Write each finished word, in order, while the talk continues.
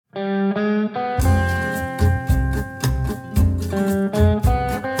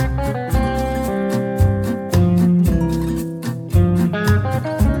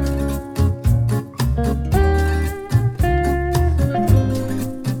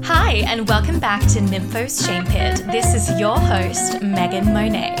and welcome back to Nympho's Shame Pit. This is your host, Megan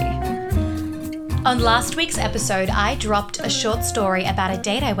Monet. On last week's episode, I dropped a short story about a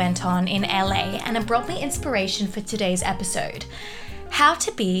date I went on in LA, and it brought me inspiration for today's episode. How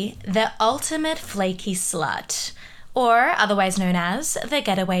to be the ultimate flaky slut, or otherwise known as the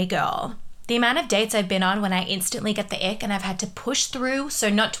getaway girl. The amount of dates I've been on when I instantly get the ick and I've had to push through so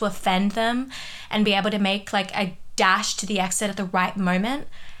not to offend them and be able to make like a dash to the exit at the right moment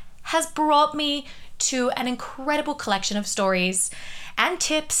has brought me to an incredible collection of stories and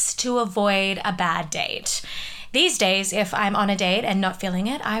tips to avoid a bad date. These days, if I'm on a date and not feeling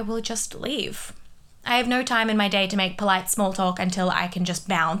it, I will just leave. I have no time in my day to make polite small talk until I can just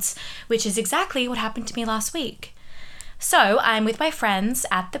bounce, which is exactly what happened to me last week. So I'm with my friends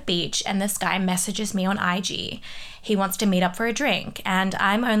at the beach and this guy messages me on IG. He wants to meet up for a drink and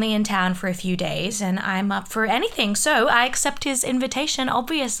I'm only in town for a few days and I'm up for anything, so I accept his invitation,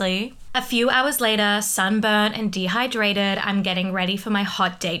 obviously. A few hours later, sunburnt and dehydrated, I'm getting ready for my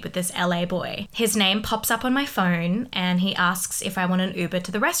hot date with this LA boy. His name pops up on my phone and he asks if I want an Uber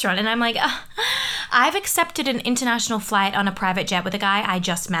to the restaurant, and I'm like, I've accepted an international flight on a private jet with a guy I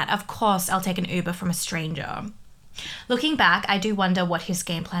just met. Of course I'll take an Uber from a stranger. Looking back, I do wonder what his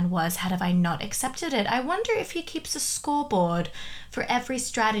game plan was had I not accepted it. I wonder if he keeps a scoreboard for every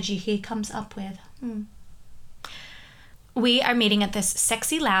strategy he comes up with. We are meeting at this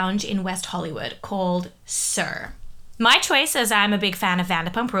sexy lounge in West Hollywood called Sir. My choice, as I'm a big fan of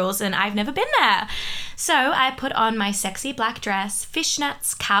Vanderpump Rules and I've never been there. So I put on my sexy black dress,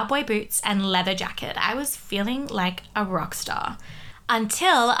 fishnets, cowboy boots, and leather jacket. I was feeling like a rock star.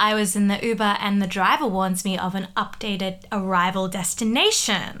 Until I was in the Uber and the driver warns me of an updated arrival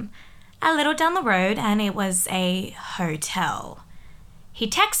destination. A little down the road, and it was a hotel. He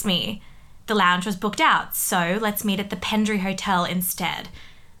texts me, the lounge was booked out, so let's meet at the Pendry Hotel instead.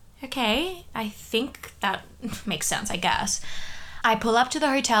 Okay, I think that makes sense, I guess. I pull up to the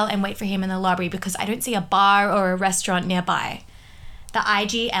hotel and wait for him in the lobby because I don't see a bar or a restaurant nearby. The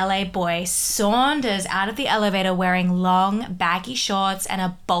IG LA boy saunters out of the elevator wearing long, baggy shorts and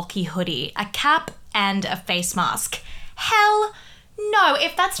a bulky hoodie, a cap and a face mask. Hell no,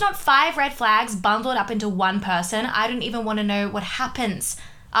 if that's not 5 red flags bundled up into one person, I don't even want to know what happens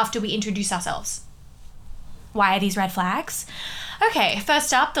after we introduce ourselves. Why are these red flags? Okay,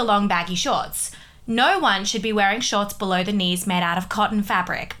 first up, the long baggy shorts. No one should be wearing shorts below the knees made out of cotton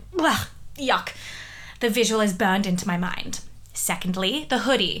fabric. Ugh, yuck. The visual is burned into my mind. Secondly, the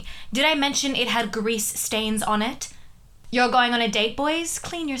hoodie. Did I mention it had grease stains on it? You're going on a date, boys?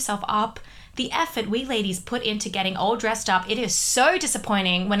 Clean yourself up. The effort we ladies put into getting all dressed up, it is so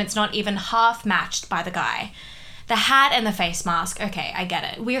disappointing when it's not even half matched by the guy. The hat and the face mask, okay, I get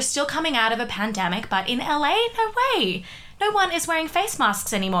it. We are still coming out of a pandemic, but in LA, no way. No one is wearing face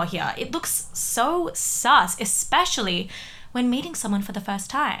masks anymore here. It looks so sus, especially when meeting someone for the first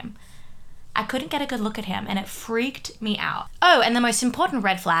time. I couldn't get a good look at him and it freaked me out. Oh, and the most important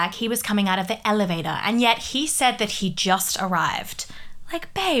red flag, he was coming out of the elevator and yet he said that he just arrived.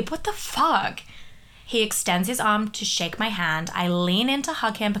 Like, babe, what the fuck? He extends his arm to shake my hand. I lean in to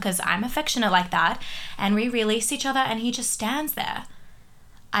hug him because I'm affectionate like that, and we release each other and he just stands there.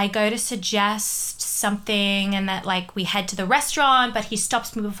 I go to suggest something and that like we head to the restaurant, but he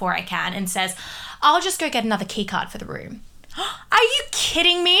stops me before I can and says, I'll just go get another key card for the room. Are you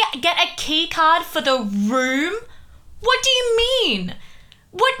kidding me? Get a key card for the room? What do you mean?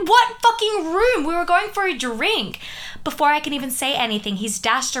 What fucking room? We were going for a drink. Before I can even say anything, he's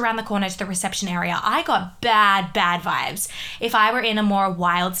dashed around the corner to the reception area. I got bad vibes. If I were in a more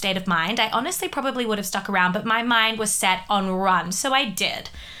wild state of mind, I honestly probably would have stuck around, but my mind was set on run, so I did.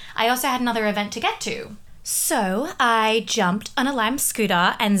 I also had another event to get to. So I jumped on a Lime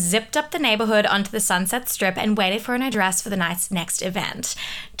scooter and zipped up the neighborhood onto the Sunset Strip and waited for an address for the night's next event.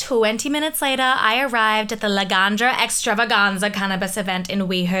 20 minutes later, I arrived at the Lagandra Extravaganza cannabis event in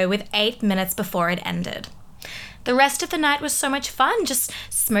WeHo with 8 minutes before it ended. The rest of the night was so much fun, just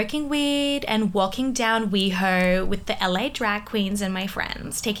smoking weed and walking down WeHo with the LA drag queens and my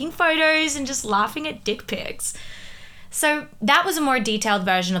friends, taking photos and just laughing at dick pics. So that was a more detailed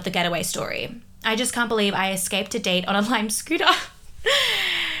version of the getaway story. I just can't believe I escaped a date on a Lime scooter.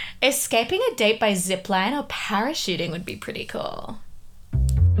 Escaping a date by zipline or parachuting would be pretty cool.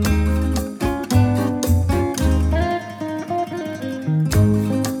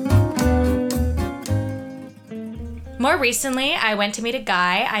 More recently, I went to meet a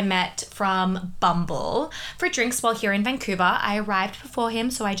guy I met from Bumble for drinks while here in Vancouver. I arrived before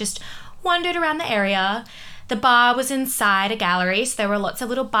him, so I just wandered around the area. The bar was inside a gallery, so there were lots of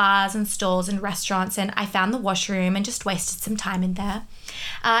little bars and stalls and restaurants, and I found the washroom and just wasted some time in there.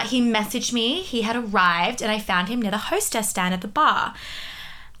 He messaged me, he had arrived, and I found him near the hostess stand at the bar.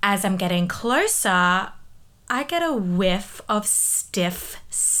 As I'm getting closer, I get a whiff of stiff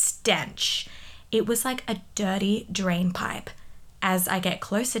stench. It was like a dirty drain pipe. As I get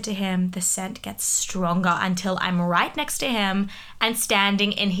closer to him, the scent gets stronger until I'm right next to him and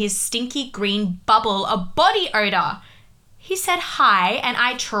standing in his stinky green bubble of body odor. He said hi, and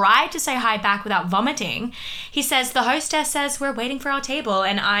I tried to say hi back without vomiting. He says the hostess says we're waiting for our table,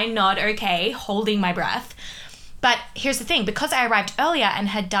 and I nod okay, holding my breath. But here's the thing, because I arrived earlier and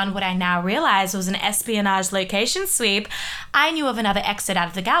had done what I now realize was an espionage location sweep, I knew of another exit out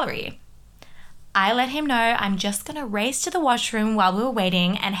of the gallery. I let him know I'm just going to race to the washroom while we were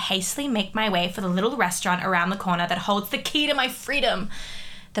waiting and hastily make my way for the little restaurant around the corner that holds the key to my freedom,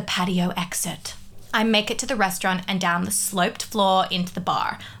 the patio exit. I make it to the restaurant and down the sloped floor into the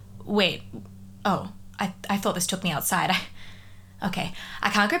bar. Wait, I thought this took me outside. Okay, I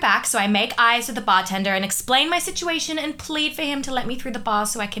can't go back, so I make eyes with the bartender and explain my situation and plead for him to let me through the bar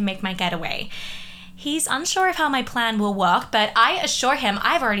so I can make my getaway. He's unsure of how my plan will work, but I assure him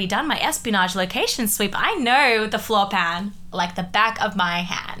I've already done my espionage location sweep. I know the floor plan like the back of my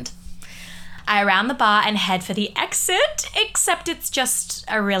hand. I round the bar and head for the exit, except it's just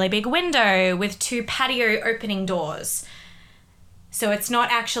a really big window with 2 patio opening doors. So it's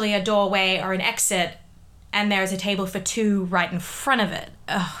not actually a doorway or an exit, and there's a table for 2 right in front of it.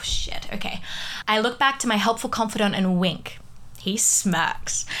 Oh, shit. Okay. I look back to my helpful confidant and wink. He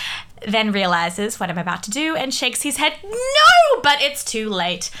smirks, then realizes what I'm about to do and shakes his head. No, but it's too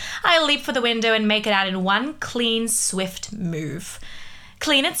late. I leap for the window and make it out in one clean, swift move.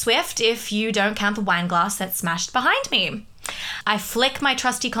 Clean and swift if you don't count the wine glass that's smashed behind me. I flick my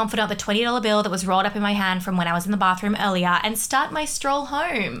trusty confidant the $20 bill that was rolled up in my hand from when I was in the bathroom earlier and start my stroll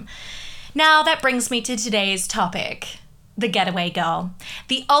home. Now that brings me to today's topic, the getaway girl,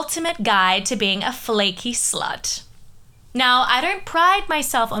 the ultimate guide to being a flaky slut. Now, I don't pride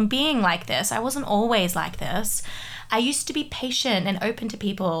myself on being like this. I wasn't always like this. I used to be patient and open to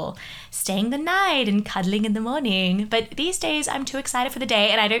people, staying the night and cuddling in the morning. But these days, I'm too excited for the day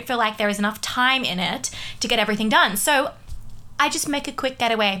and I don't feel like there is enough time in it to get everything done. So I just make a quick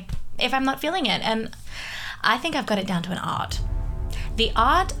getaway if I'm not feeling it. And I think I've got it down to an art. The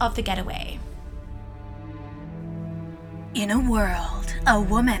art of the getaway. In a world, a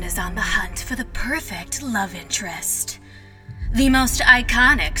woman is on the hunt for the perfect love interest. The most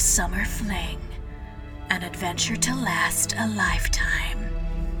iconic summer fling. An adventure to last a lifetime.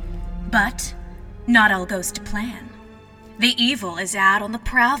 But not all goes to plan. The evil is out on the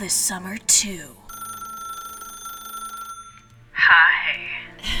prowl this summer, too. Hi.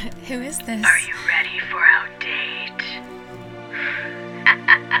 Who is this? Are you ready for our date?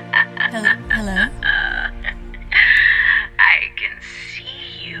 Hello? I can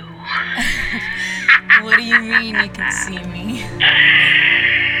see you. What do you mean you can see me?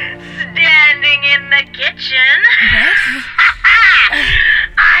 Standing in the kitchen. What?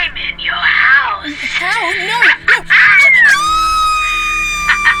 I'm in your house. How?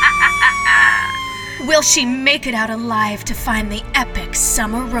 No! Will she make it out alive to find the epic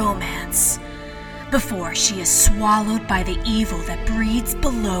summer romance before she is swallowed by the evil that breeds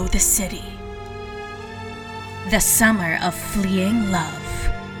below the city? The Summer of Fleeing Love.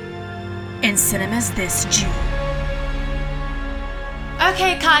 In cinemas this June.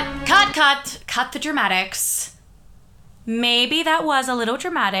 Okay, cut the dramatics. Maybe that was a little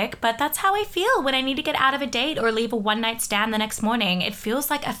dramatic, but that's how I feel when I need to get out of a date or leave a one-night stand the next morning. It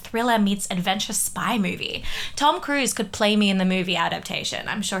feels like a thriller meets adventure spy movie. Tom Cruise could play me in the movie adaptation.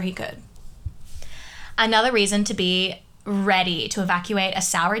 I'm sure he could. Another reason to be ready to evacuate a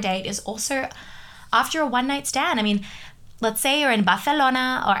sour date is also after a one-night stand. I mean, let's say you're in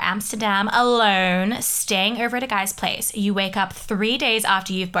Barcelona or Amsterdam alone, staying over at a guy's place. You wake up 3 days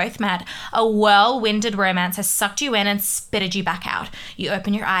after you've both met. A whirlwinded romance has sucked you in and spitted you back out. You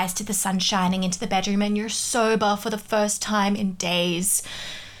open your eyes to the sun shining into the bedroom and you're sober for the first time in days.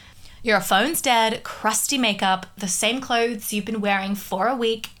 Your phone's dead, crusty makeup, the same clothes you've been wearing for a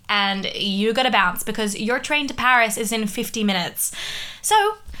week, and you gotta bounce because your train to Paris is in 50 minutes.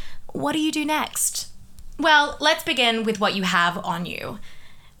 So, what do you do next? Well, let's begin with what you have on you.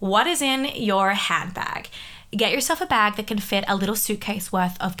 What is in your handbag? Get yourself a bag that can fit a little suitcase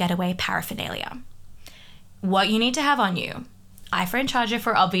worth of getaway paraphernalia. What you need to have on you. iPhone charger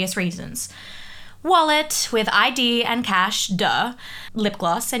for obvious reasons. Wallet with ID and cash, duh. Lip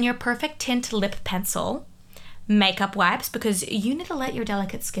gloss and your perfect tint lip pencil. makeup wipes because you need to let your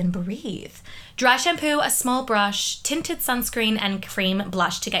delicate skin breathe. Dry shampoo, a small brush, tinted sunscreen, and cream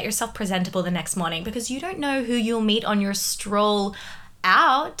blush to get yourself presentable the next morning because you don't know who you'll meet on your stroll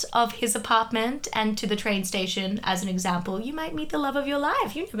out of his apartment and to the train station. As an example, you might meet the love of your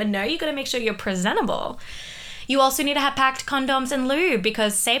life. You never know. You got to make sure you're presentable. You also need to have packed condoms and lube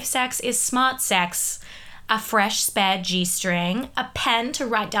because safe sex is smart sex. A fresh spare G-string, a pen to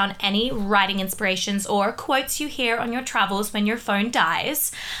write down any writing inspirations or quotes you hear on your travels when your phone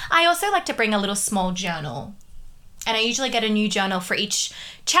dies. I also like to bring a little small journal. And I usually get a new journal for each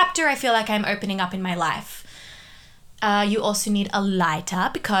chapter I feel like I'm opening up in my life. You also need a lighter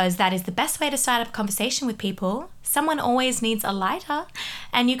because that is the best way to start up a conversation with people. Someone always needs a lighter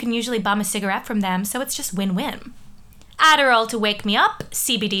and you can usually bum a cigarette from them, so it's just win-win. Adderall to wake me up,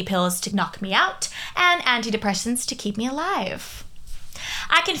 CBD pills to knock me out, and antidepressants to keep me alive.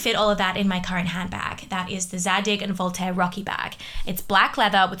 I can fit all of that in my current handbag. That is the Zadig and Voltaire Rocky bag. It's black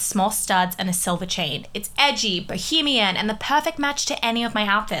leather with small studs and a silver chain. It's edgy, bohemian, and the perfect match to any of my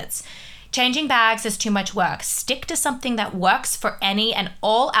outfits. Changing bags is too much work. Stick to something that works for any and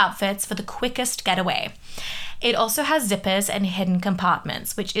all outfits for the quickest getaway. It also has zippers and hidden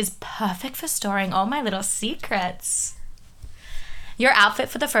compartments, which is perfect for storing all my little secrets. Your outfit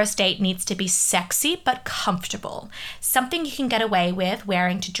for the first date needs to be sexy but comfortable. Something you can get away with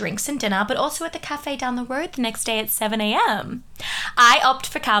wearing to drinks and dinner, but also at the cafe down the road the next day at 7 a.m. I opt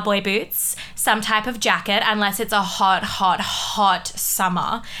for cowboy boots, some type of jacket, unless it's a hot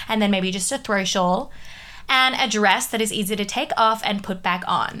summer, and then maybe just a throw shawl, and a dress that is easy to take off and put back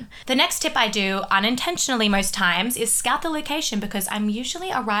on. The next tip I do, unintentionally most times, is scout the location because I'm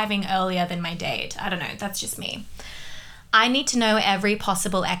usually arriving earlier than my date. I don't know, that's just me. I need to know every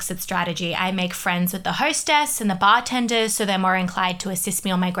possible exit strategy. I make friends with the hostess and the bartenders so they're more inclined to assist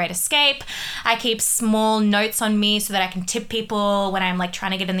me on my great escape. I keep small notes on me so that I can tip people when I'm like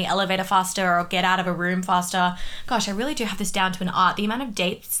trying to get in the elevator faster or get out of a room faster. Gosh, I really do have this down to an art. The amount of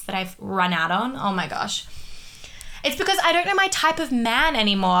dates that I've run out on, oh my gosh. It's because I don't know my type of man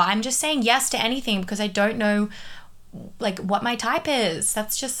anymore. I'm just saying yes to anything because I don't know like what my type is.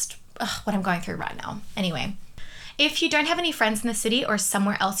 That's just what I'm going through right now. Anyway. If you don't have any friends in the city or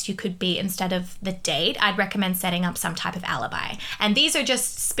somewhere else you could be instead of the date, I'd recommend setting up some type of alibi. And these are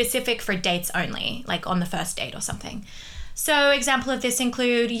just specific for dates only, like on the first date or something. So example of this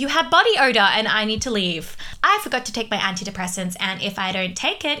include, you have body odor and I need to leave. I forgot to take my antidepressants and if I don't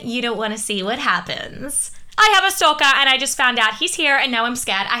take it, you don't want to see what happens. I have a stalker and I just found out he's here and now I'm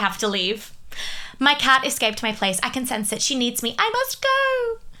scared. I have to leave. My cat escaped my place. I can sense it. She needs me. I must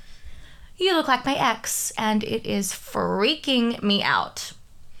go. You look like my ex, and it is freaking me out.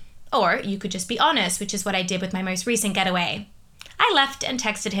 Or you could just be honest, which is what I did with my most recent getaway. I left and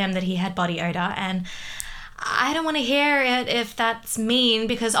texted him that he had body odor, and I don't want to hear it if that's mean,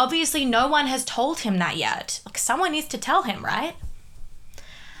 because obviously no one has told him that yet. Like, someone needs to tell him, right?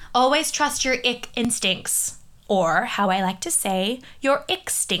 Always trust your ick instincts, or how I like to say, your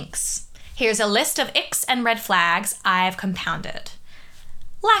ick stinks. Here's a list of icks and red flags I've compounded.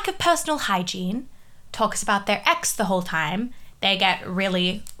 Lack of personal hygiene, talks about their ex the whole time, they get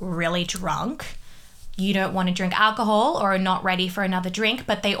really, really drunk. You don't want to drink alcohol or are not ready for another drink,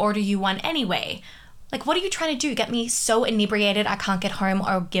 but they order you one anyway. Like, what are you trying to do? Get me so inebriated I can't get home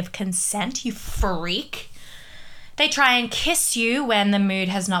or give consent, you freak? They try and kiss you when the mood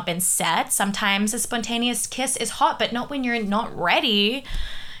has not been set. Sometimes a spontaneous kiss is hot, but not when you're not ready.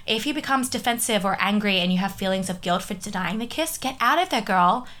 If he becomes defensive or angry and you have feelings of guilt for denying the kiss, get out of there,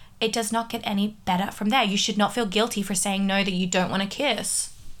 girl. It does not get any better from there. You should not feel guilty for saying no that you don't want to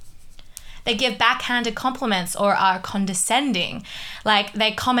kiss. They give backhanded compliments or are condescending. Like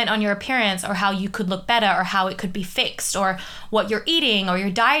they comment on your appearance or how you could look better or how it could be fixed or what you're eating or your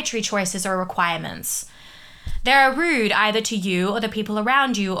dietary choices or requirements. They're rude either to you or the people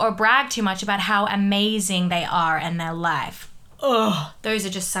around you or brag too much about how amazing they are in their life. Ugh, those are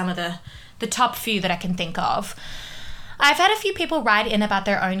just some of the top few that I can think of. I've had a few people write in about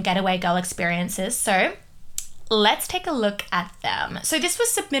their own getaway girl experiences, so let's take a look at them. So this was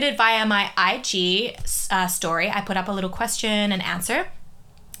submitted via my IG story. I put up a little question and answer.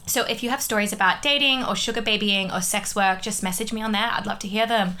 So if you have stories about dating or sugar babying or sex work, just message me on there. I'd love to hear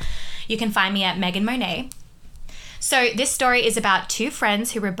them. You can find me at Megan Monet. So this story is about two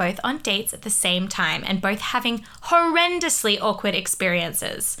friends who were both on dates at the same time and both having horrendously awkward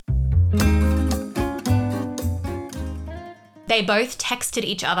experiences. They both texted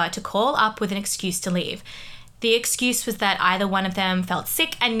each other to call up with an excuse to leave. The excuse was that either one of them felt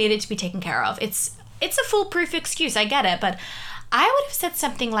sick and needed to be taken care of. It's a foolproof excuse, I get it, but I would have said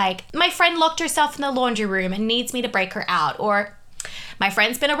something like, my friend locked herself in the laundry room and needs me to break her out, or my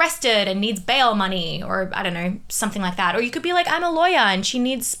friend's been arrested and needs bail money, or I don't know, something like that. Or you could be like, I'm a lawyer and she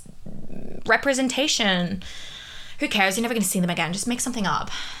needs representation. Who cares? You're never going to see them again. Just make something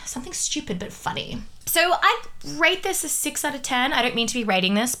up. Something stupid but funny. So I'd rate this a 6 out of 10. I don't mean to be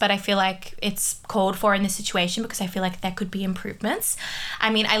rating this, but I feel like it's called for in this situation because I feel like there could be improvements.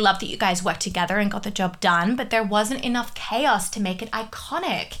 I mean, I love that you guys worked together and got the job done, but there wasn't enough chaos to make it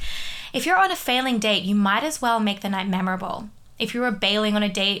iconic. If you're on a failing date, you might as well make the night memorable. If you were bailing on a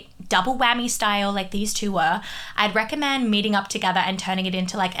date, double whammy style like these two were, I'd recommend meeting up together and turning it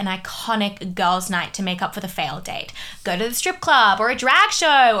into like an iconic girls' night to make up for the failed date. Go to the strip club or a drag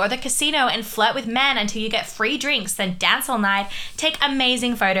show or the casino and flirt with men until you get free drinks, then dance all night, take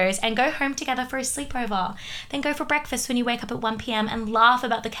amazing photos, and go home together for a sleepover. Then go for breakfast when you wake up at 1 p.m. and laugh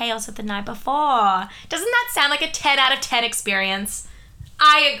about the chaos of the night before. Doesn't that sound like a 10 out of 10 experience?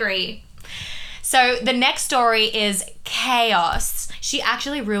 I agree. So the next story is chaos. She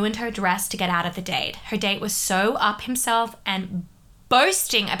actually ruined her dress to get out of the date. Her date was so up himself and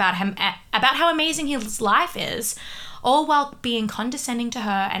boasting about how amazing his life is, all while being condescending to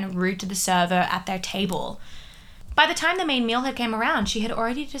her and rude to the server at their table. By the time the main meal had came around, she had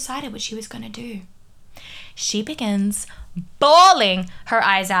already decided what she was going to do. She begins bawling her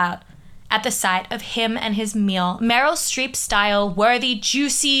eyes out at the sight of him and his meal, Meryl Streep style, worthy,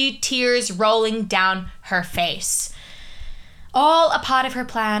 juicy tears rolling down her face. All a part of her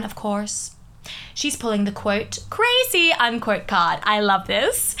plan, of course. She's pulling the quote, crazy unquote card. I love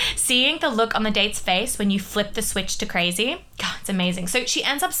this. Seeing the look on the date's face when you flip the switch to crazy. God, it's amazing. So she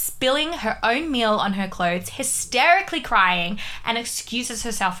ends up spilling her own meal on her clothes, hysterically crying, and excuses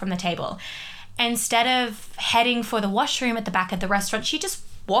herself from the table. Instead of heading for the washroom at the back of the restaurant, she just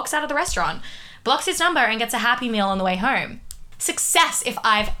walks out of the restaurant, blocks his number, and gets a Happy Meal on the way home. Success, if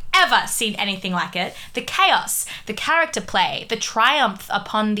I've ever seen anything like it. The chaos, the character play, the triumph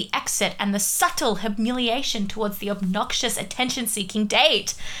upon the exit, and the subtle humiliation towards the obnoxious attention-seeking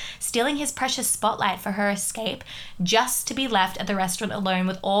date. Stealing his precious spotlight for her escape, just to be left at the restaurant alone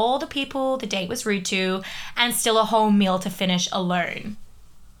with all the people the date was rude to, and still a whole meal to finish alone.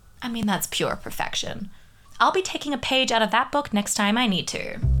 I mean, that's pure perfection. I'll be taking a page out of that book next time I need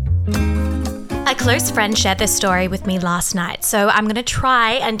to. A close friend shared this story with me last night, so I'm going to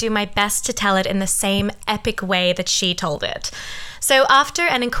try and do my best to tell it in the same epic way that she told it. So after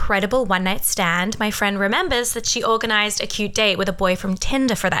an incredible one-night stand, my friend remembers that she organized a cute date with a boy from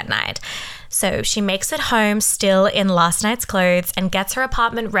Tinder for that night. So she makes it home still in last night's clothes and gets her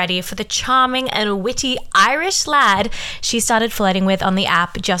apartment ready for the charming and witty Irish lad she started flirting with on the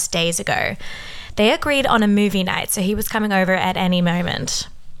app just days ago. They agreed on a movie night, so he was coming over at any moment.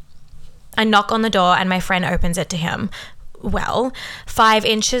 I knock on the door and my friend opens it to him. Well, 5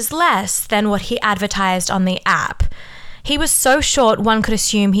 inches less than what he advertised on the app. He was so short one could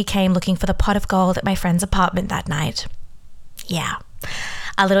assume he came looking for the pot of gold at my friend's apartment that night. Yeah.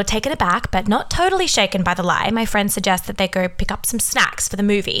 A little taken aback, but not totally shaken by the lie, my friend suggests that they go pick up some snacks for the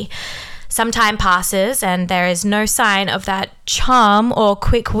movie. Some time passes and there is no sign of that charm or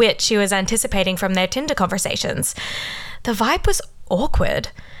quick wit she was anticipating from their Tinder conversations. The vibe was awkward.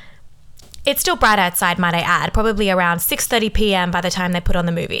 It's still bright outside, might I add, probably around 6:30 p.m. by the time they put on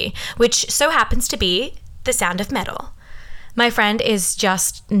the movie, which so happens to be The Sound of Metal. My friend is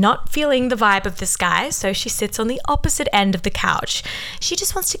just not feeling the vibe of this guy, so she sits on the opposite end of the couch. She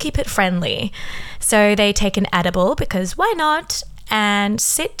just wants to keep it friendly. So they take an edible, because why not, and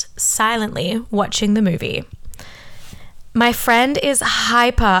sit silently watching the movie. My friend is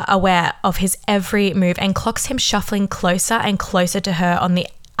hyper aware of his every move and clocks him shuffling closer and closer to her on the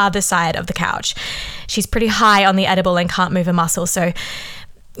other side of the couch. She's pretty high on the edible and can't move a muscle, so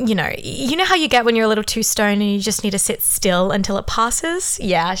you know how you get when you're a little too stoned and you just need to sit still until it passes?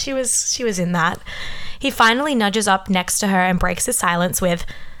 Yeah, she was in that. He finally nudges up next to her and breaks the silence with,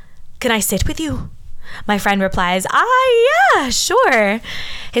 "Can I sit with you?" My friend replies, yeah, sure."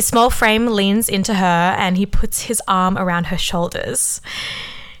 His small frame leans into her and he puts his arm around her shoulders.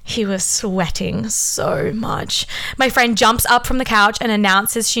 He was sweating so much. My friend jumps up from the couch and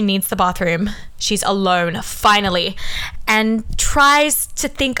announces she needs the bathroom. She's alone, finally, and tries to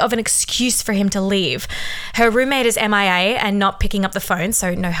think of an excuse for him to leave. Her roommate is MIA and not picking up the phone,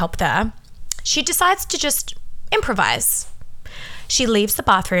 so no help there. She decides to just improvise. She leaves the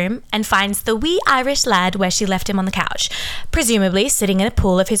bathroom and finds the wee Irish lad where she left him on the couch, presumably sitting in a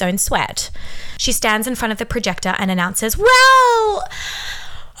pool of his own sweat. She stands in front of the projector and announces, "Well,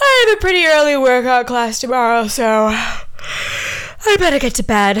 I have a pretty early workout class tomorrow, so I better get to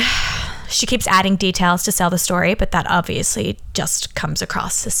bed." She keeps adding details to sell the story, but that obviously just comes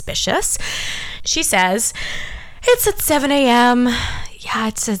across suspicious. She says, it's at 7 a.m. Yeah,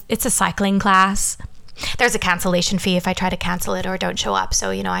 it's a cycling class. There's a cancellation fee if I try to cancel it or don't show up, so,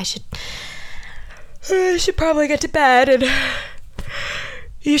 I should probably get to bed and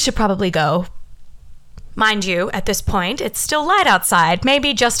you should probably go. Mind you, at this point, it's still light outside,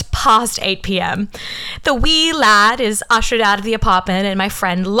 maybe just past 8 p.m. The wee lad is ushered out of the apartment and my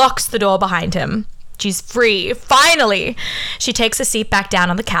friend locks the door behind him. She's free, finally. She takes a seat back down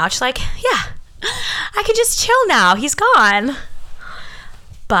on the couch like, yeah, I can just chill now, he's gone.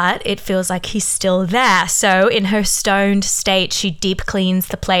 But it feels like he's still there, so in her stoned state, she deep cleans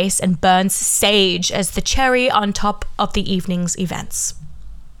the place and burns sage as the cherry on top of the evening's events.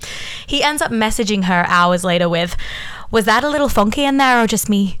 He ends up messaging her hours later with, was that a little funky in there or just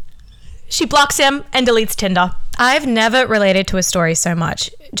me? She blocks him and deletes Tinder. I've never related to a story so much.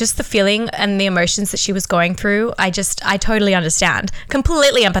 Just the feeling and the emotions that she was going through, I totally understand.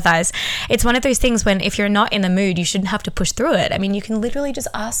 Completely empathize. It's one of those things when if you're not in the mood, you shouldn't have to push through it. I mean, you can literally just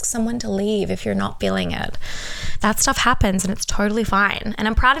ask someone to leave if you're not feeling it. That stuff happens and it's totally fine. And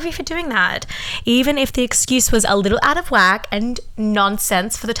I'm proud of you for doing that. Even if the excuse was a little out of whack and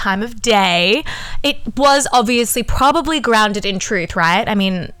nonsense for the time of day, it was obviously probably grounded in truth, right? I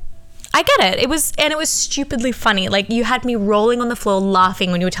mean, I get it. It was stupidly funny. Like, you had me rolling on the floor laughing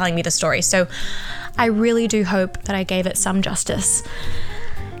when you were telling me the story. So I really do hope that I gave it some justice.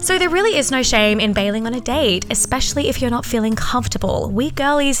 So there really is no shame in bailing on a date, especially if you're not feeling comfortable. We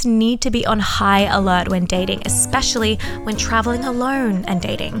girlies need to be on high alert when dating, especially when traveling alone and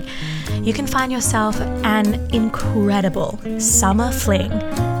dating. You can find yourself an incredible summer fling,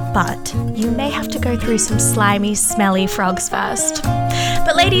 but you may have to go through some slimy, smelly frogs first.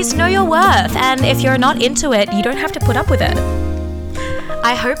 But ladies, know your worth, and if you're not into it, you don't have to put up with it.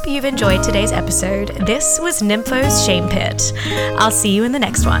 I hope you've enjoyed today's episode. This was Nympho's Shame Pit. I'll see you in the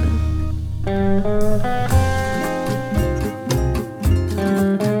next one.